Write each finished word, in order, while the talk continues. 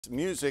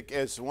Music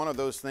is one of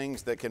those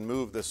things that can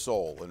move the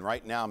soul, and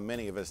right now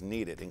many of us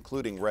need it,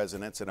 including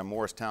residents at a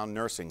Morristown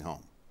nursing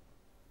home.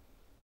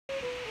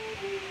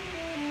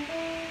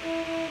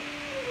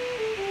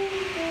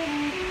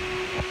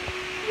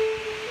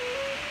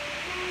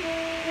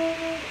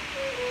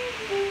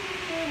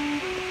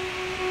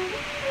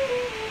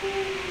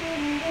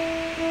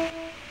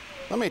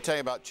 Let me tell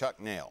you about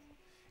Chuck Nail.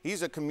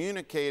 He's a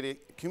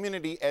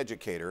community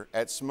educator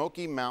at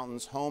Smoky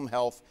Mountains Home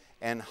Health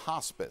and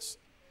Hospice.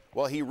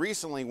 Well, he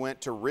recently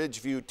went to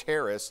Ridgeview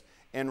Terrace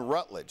in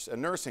Rutledge, a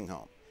nursing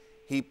home.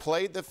 He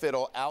played the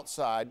fiddle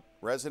outside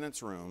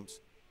residents' rooms,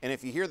 and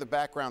if you hear the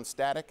background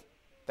static,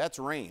 that's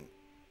rain.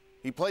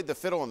 He played the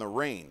fiddle in the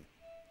rain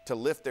to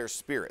lift their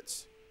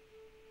spirits.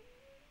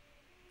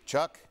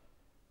 Chuck,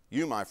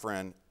 you, my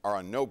friend, are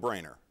a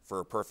no-brainer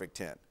for a perfect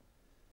 10.